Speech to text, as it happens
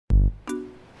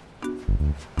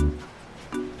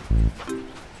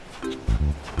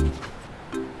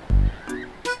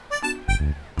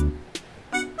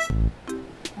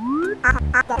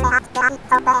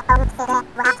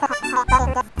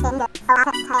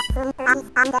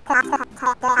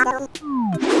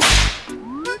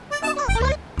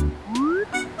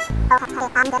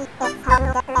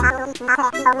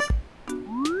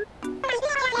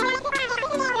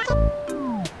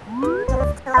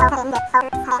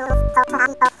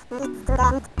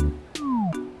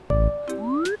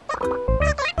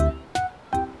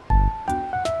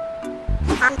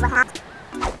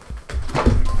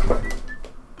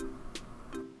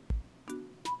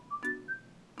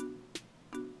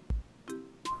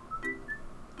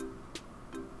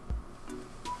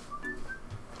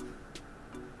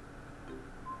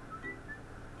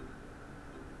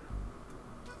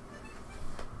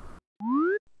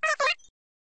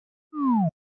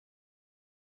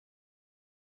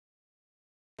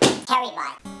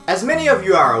TerryByte. As many of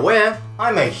you are aware,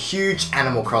 I'm a huge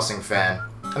Animal Crossing fan.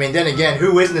 I mean, then again,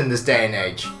 who isn't in this day and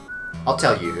age? I'll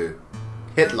tell you who.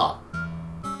 Hitler.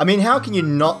 I mean, how can you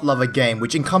not love a game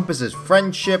which encompasses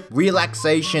friendship,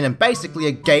 relaxation, and basically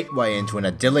a gateway into an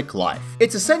idyllic life?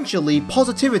 It's essentially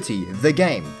Positivity, the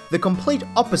game, the complete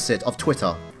opposite of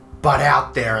Twitter. But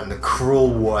out there in the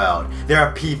cruel world, there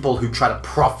are people who try to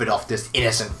profit off this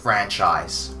innocent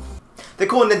franchise. They're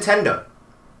called Nintendo.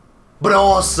 But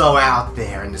also out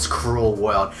there in this cruel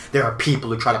world, there are people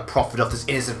who try to profit off this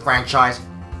innocent franchise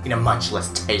in a much less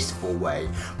tasteful way.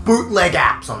 Bootleg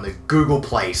apps on the Google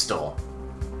Play Store.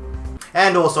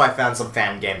 And also I found some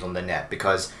fan games on the net,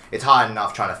 because it's hard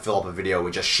enough trying to fill up a video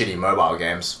with just shitty mobile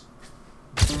games.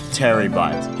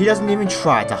 TerryByte. He doesn't even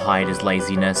try to hide his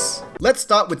laziness. Let's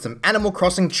start with some Animal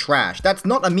Crossing trash. That's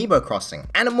not Amiibo Crossing.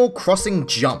 Animal Crossing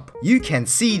Jump. You can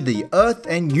see the Earth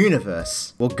and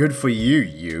universe. Well, good for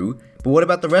you. But what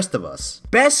about the rest of us?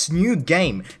 Best new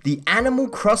game, the Animal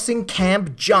Crossing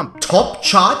Camp Jump. Top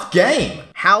chart game.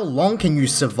 How long can you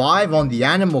survive on the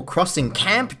Animal Crossing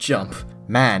Camp Jump?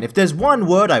 Man, if there's one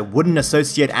word I wouldn't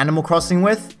associate Animal Crossing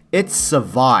with, it's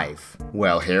survive.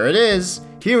 Well, here it is.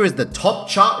 Here is the top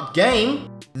chart game.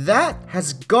 That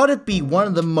has gotta be one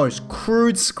of the most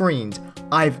crude screens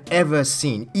I've ever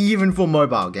seen, even for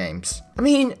mobile games. I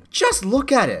mean, just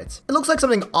look at it. It looks like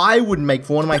something I would make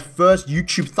for one of my first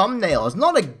YouTube thumbnails,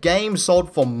 not a game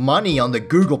sold for money on the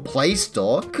Google Play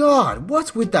Store. God,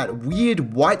 what's with that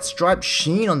weird white striped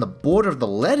sheen on the border of the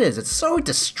letters? It's so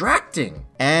distracting.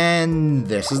 And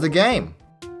this is the game.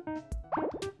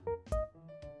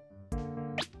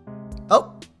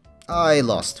 Oh, I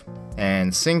lost.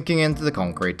 And sinking into the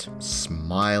concrete,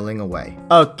 smiling away.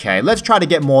 Okay, let's try to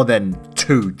get more than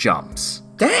 2 jumps.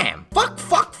 Damn!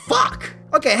 Fuck!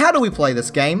 Okay, how do we play this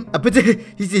game?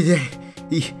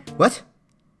 What?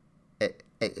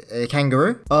 A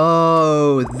kangaroo?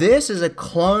 Oh, this is a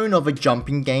clone of a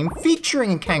jumping game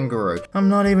featuring a kangaroo. I'm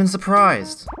not even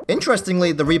surprised.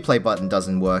 Interestingly, the replay button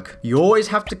doesn't work. You always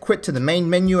have to quit to the main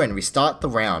menu and restart the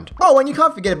round. Oh, and you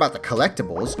can't forget about the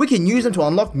collectibles. We can use them to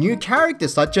unlock new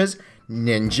characters such as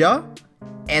Ninja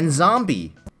and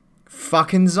Zombie.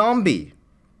 Fucking Zombie.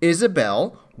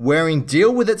 Isabelle, wearing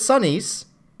Deal With It sunnies,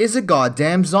 is a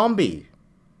goddamn zombie.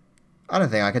 I don't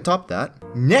think I can top that.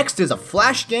 Next is a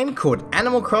flash game called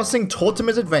Animal Crossing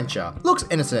Tortimer's Adventure. Looks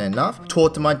innocent enough,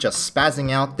 Tortimer just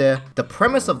spazzing out there. The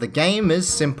premise of the game is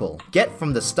simple. Get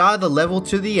from the start of the level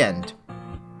to the end.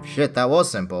 Shit, that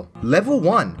was simple. Level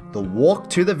 1, the walk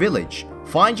to the village.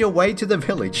 Find your way to the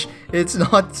village. It's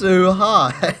not too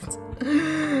hard.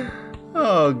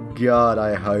 Oh god,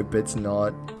 I hope it's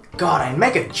not. God, I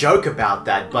make a joke about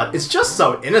that, but it's just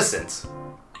so innocent.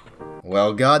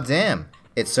 Well, goddamn.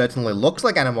 It certainly looks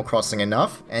like Animal Crossing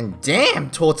enough, and damn,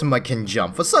 Tortimer can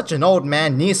jump. For such an old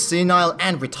man, near senile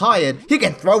and retired, he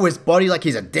can throw his body like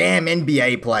he's a damn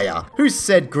NBA player. Who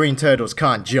said green turtles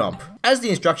can't jump? As the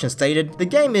instructions stated, the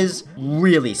game is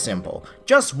really simple.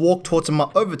 Just walk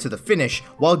Tortimer over to the finish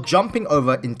while jumping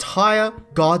over entire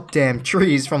goddamn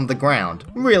trees from the ground.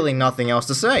 Really nothing else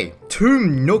to say.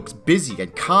 Tomb Nook's busy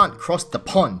and can't cross the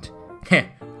pond. Heh.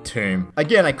 Tomb.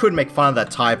 Again, I could make fun of that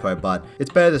typo, but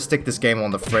it's better to stick this game on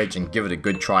the fridge and give it a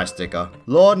good try sticker.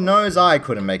 Lord knows I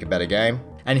couldn't make a better game.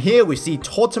 And here we see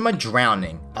Tortimer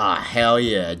drowning. Ah, hell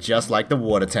yeah, just like the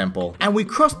water temple. And we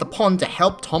cross the pond to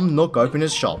help Tom Nook open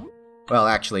his shop. Well,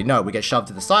 actually, no, we get shoved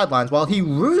to the sidelines while he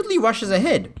rudely rushes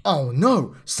ahead. Oh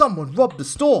no, someone robbed the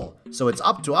store. So it's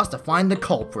up to us to find the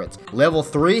culprit. Level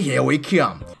 3, here we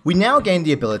come. We now gain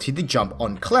the ability to jump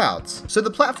on clouds, so the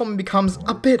platform becomes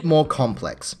a bit more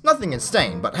complex. Nothing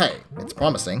insane, but hey, it's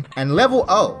promising. And level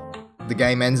 0, the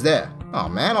game ends there. Oh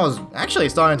man, I was actually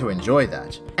starting to enjoy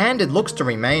that. And it looks to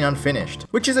remain unfinished,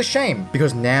 which is a shame,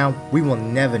 because now we will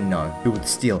never know who would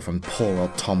steal from poor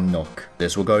old Tom Nook.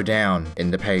 This will go down in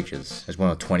the pages as one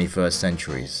of 21st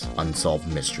century's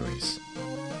unsolved mysteries.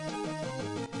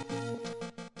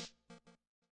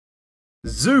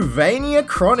 Zoovania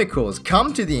Chronicles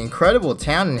come to the incredible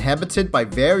town inhabited by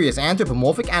various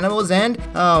anthropomorphic animals and,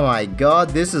 oh my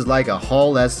god, this is like a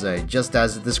whole essay, just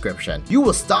as a description. You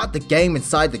will start the game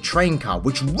inside the train car,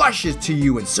 which rushes to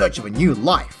you in search of a new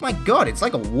life. My god, it's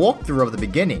like a walkthrough of the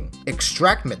beginning.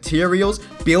 Extract materials,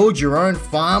 build your own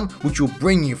farm, which will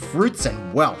bring you fruits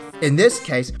and wealth. In this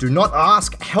case, do not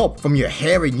ask help from your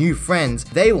hairy new friends,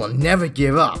 they will never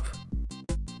give up.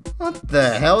 What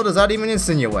the hell does that even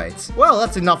insinuate? Well,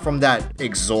 that's enough from that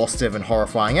exhaustive and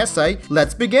horrifying essay.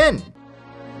 Let's begin!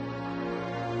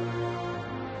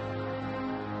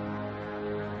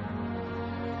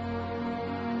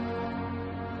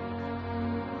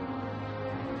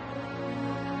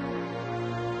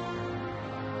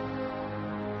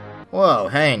 Whoa,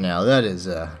 hey now, that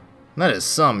is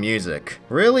some music.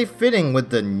 Really fitting with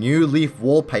the new leaf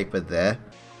wallpaper there.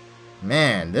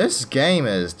 Man, this game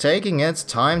is taking its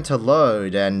time to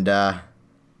load and,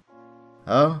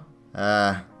 no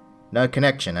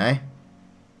connection, eh?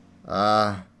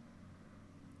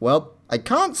 Well, I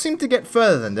can't seem to get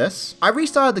further than this. I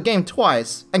restarted the game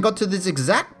twice and got to this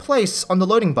exact place on the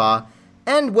loading bar,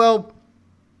 and, well,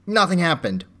 nothing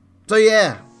happened. So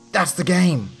yeah, that's the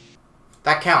game.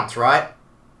 That counts, right?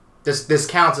 This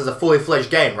counts as a fully fledged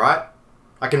game, right?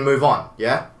 I can move on,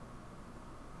 yeah?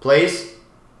 Please?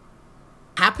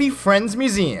 Happy Friends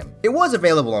Museum. It was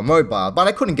available on mobile, but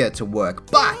I couldn't get it to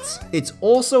work. But it's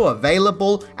also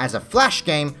available as a flash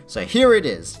game, so here it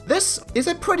is. This is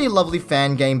a pretty lovely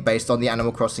fan game based on the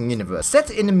Animal Crossing universe,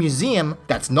 set in a museum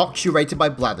that's not curated by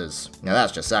blathers. Now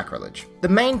that's just sacrilege. The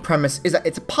main premise is that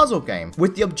it's a puzzle game,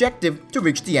 with the objective to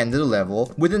reach the end of the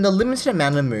level within the limited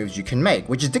amount of moves you can make,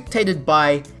 which is dictated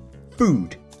by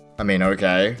food. I mean,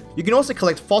 okay. You can also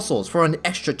collect fossils for an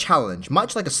extra challenge,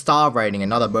 much like a star rating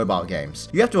in other mobile games.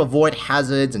 You have to avoid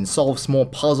hazards and solve small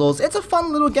puzzles. It's a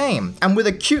fun little game. And with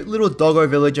a cute little doggo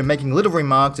villager making little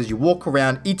remarks as you walk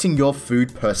around eating your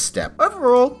food per step.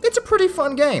 Overall, it's a pretty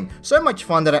fun game. So much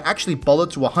fun that I actually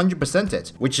bothered to 100%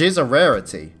 it, which is a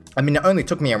rarity. I mean, it only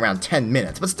took me around 10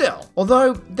 minutes, but still.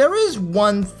 Although, there is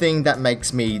one thing that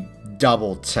makes me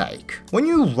double take. When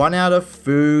you run out of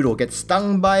food or get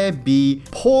stung by a bee,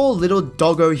 poor little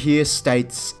doggo here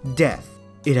states, "Death,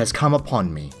 it has come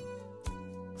upon me."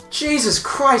 Jesus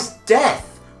Christ,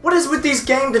 death! What is with these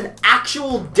games and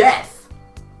actual death?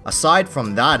 Aside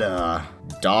from that,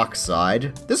 dark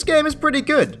side, this game is pretty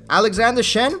good. Alexander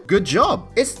Shen, good job.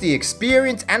 It's the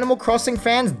experience Animal Crossing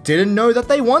fans didn't know that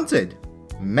they wanted.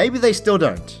 Maybe they still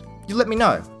don't. You let me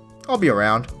know. I'll be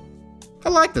around. I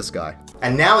like this guy.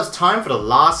 And now it's time for the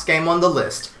last game on the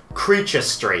list, Creature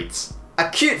Streets. A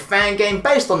cute fan game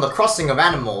based on the crossing of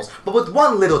animals, but with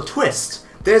one little twist.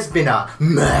 There's been a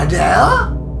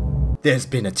murder? There's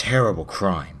been a terrible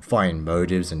crime. Find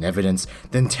motives and evidence,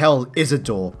 then tell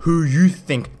Isidore who you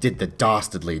think did the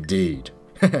dastardly deed.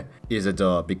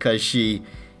 Isidore, because she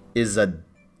is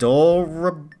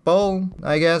adorable,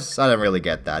 I guess? I don't really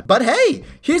get that. But hey,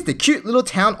 here's the cute little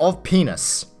town of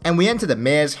Penis. And we enter the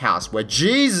mayor's house where,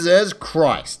 Jesus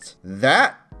Christ,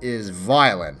 that is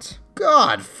violent.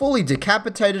 God, fully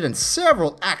decapitated and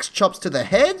several axe chops to the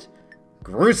head?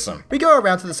 Gruesome. We go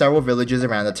around to the several villages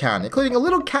around the town, including a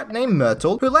little cat named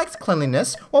Myrtle, who likes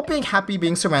cleanliness while being happy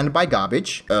being surrounded by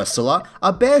garbage, Ursula,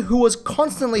 a bear who was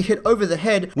constantly hit over the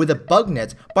head with a bug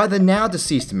net by the now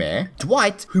deceased mayor,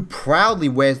 Dwight, who proudly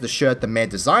wears the shirt the mayor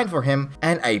designed for him,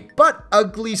 and a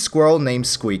butt-ugly squirrel named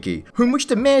Squeaky, whom which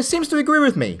the mayor seems to agree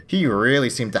with me. He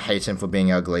really seemed to hate him for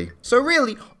being ugly. So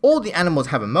really, all the animals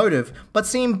have a motive, but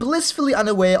seem blissfully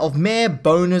unaware of Mayor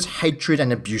Boner's hatred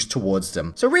and abuse towards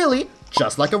them. So really,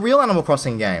 just like a real Animal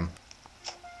Crossing game.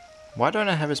 Why don't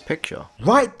I have his picture?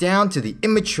 Right down to the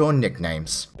immature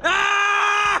nicknames.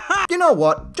 You know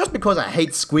what? Just because I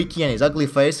hate Squeaky and his ugly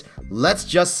face, let's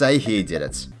just say he did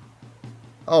it.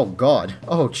 Oh god.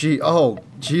 Oh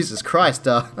Jesus Christ.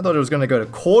 I thought it was gonna go to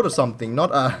court or something,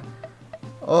 not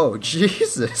oh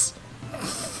Jesus.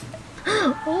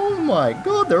 Oh my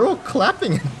god, they're all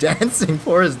clapping and dancing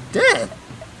for his death.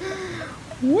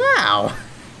 Wow.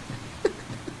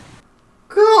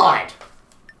 God.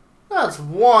 That's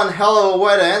one hell of a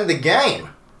way to end the game.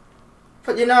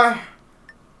 But you know,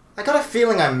 I got a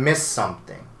feeling I missed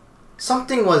something.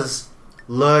 Something was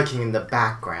lurking in the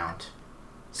background.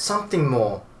 Something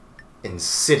more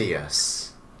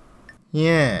insidious.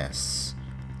 Yes,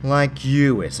 like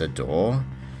you, Isidore.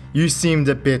 You seemed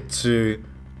a bit too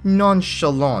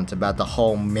nonchalant about the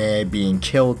whole mayor being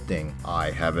killed thing.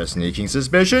 I have a sneaking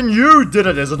suspicion you did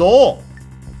it, Isidore!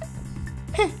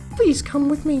 Heh, please come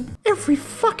with me. Every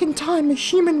fucking time a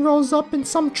human rolls up in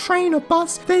some train or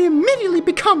bus, they immediately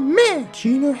become mayor. Do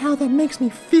you know how that makes me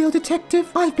feel, detective?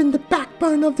 I've been the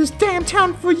backbone of this damn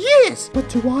town for years, but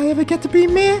do I ever get to be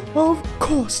mayor? Of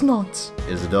course not.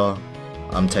 Isidore,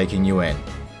 I'm taking you in.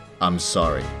 I'm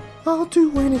sorry. I'll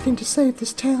do anything to save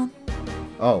this town.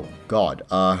 Oh, God,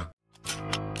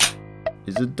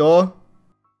 Isidore?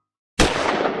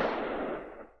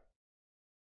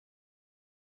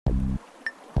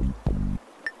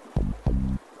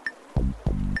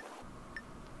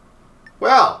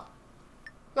 Well,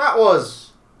 that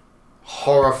was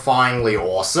horrifyingly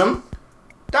awesome.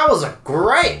 That was a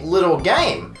great little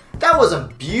game. That was a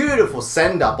beautiful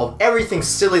send-up of everything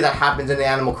silly that happens in the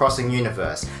Animal Crossing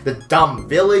universe. The dumb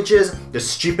villages, the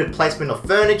stupid placement of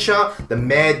furniture, the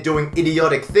mayor doing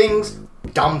idiotic things,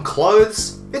 dumb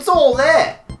clothes. It's all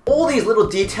there. All these little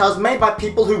details made by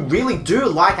people who really do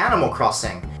like Animal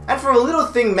Crossing. And for a little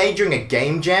thing made during a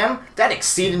game jam, that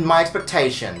exceeded my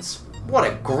expectations. What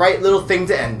a great little thing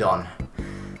to end on.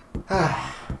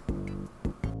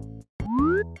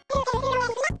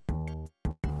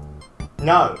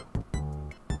 No.